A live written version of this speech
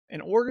In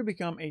order to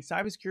become a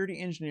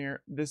cybersecurity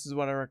engineer, this is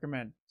what I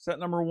recommend. Step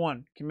number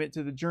 1, commit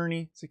to the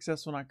journey.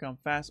 Success will not come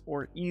fast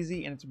or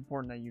easy, and it's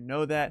important that you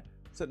know that.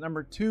 Step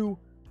number 2,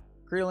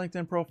 create a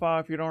LinkedIn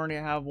profile if you don't already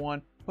have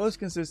one. Post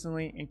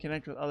consistently and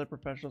connect with other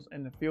professionals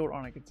in the field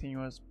on a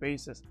continuous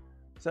basis.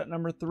 Step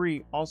number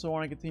 3, also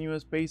on a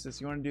continuous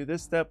basis. You want to do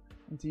this step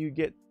until you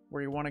get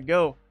where you want to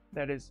go.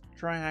 That is,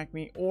 try Hack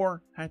Me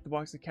or Hack the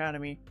Box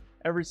Academy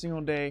every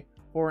single day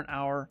for an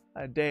hour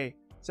a day.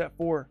 Step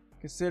 4,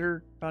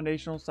 consider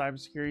foundational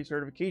cybersecurity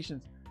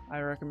certifications.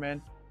 I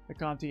recommend the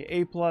CompTIA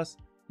A+,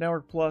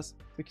 Network Plus,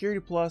 Security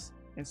Plus,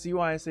 and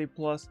CYSA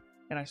Plus,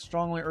 and I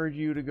strongly urge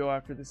you to go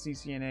after the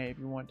CCNA if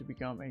you want to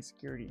become a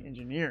security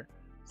engineer.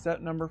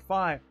 Step number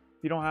 5,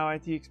 if you don't have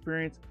IT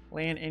experience,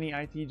 land any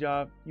IT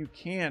job you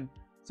can.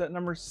 Step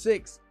number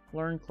 6,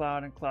 learn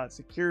cloud and cloud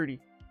security.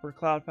 For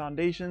cloud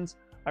foundations,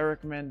 I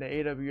recommend the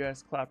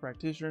AWS Cloud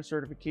Practitioner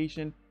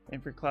certification,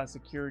 and for cloud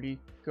security,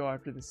 go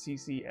after the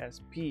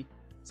CCSP.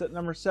 Step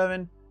number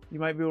 7, you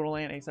might be able to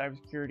land a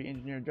cybersecurity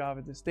engineer job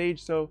at this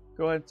stage, so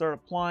go ahead and start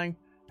applying.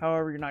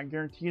 However, you're not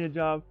guaranteed a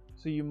job,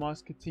 so you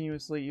must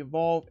continuously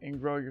evolve and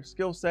grow your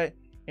skill set,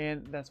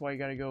 and that's why you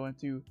got to go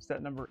into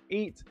step number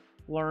 8,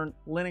 learn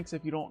Linux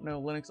if you don't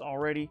know Linux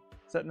already.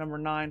 Step number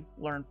 9,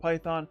 learn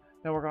Python.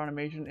 Network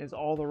automation is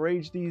all the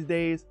rage these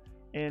days.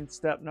 And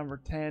step number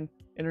 10,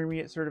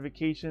 intermediate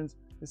certifications.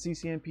 The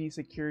CCNP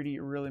security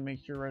really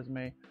makes your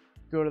resume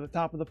go to the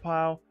top of the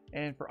pile.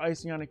 And for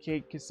icing on the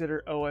cake,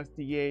 consider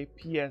OSWA,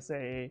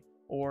 PSAA,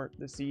 or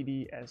the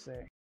CDSA.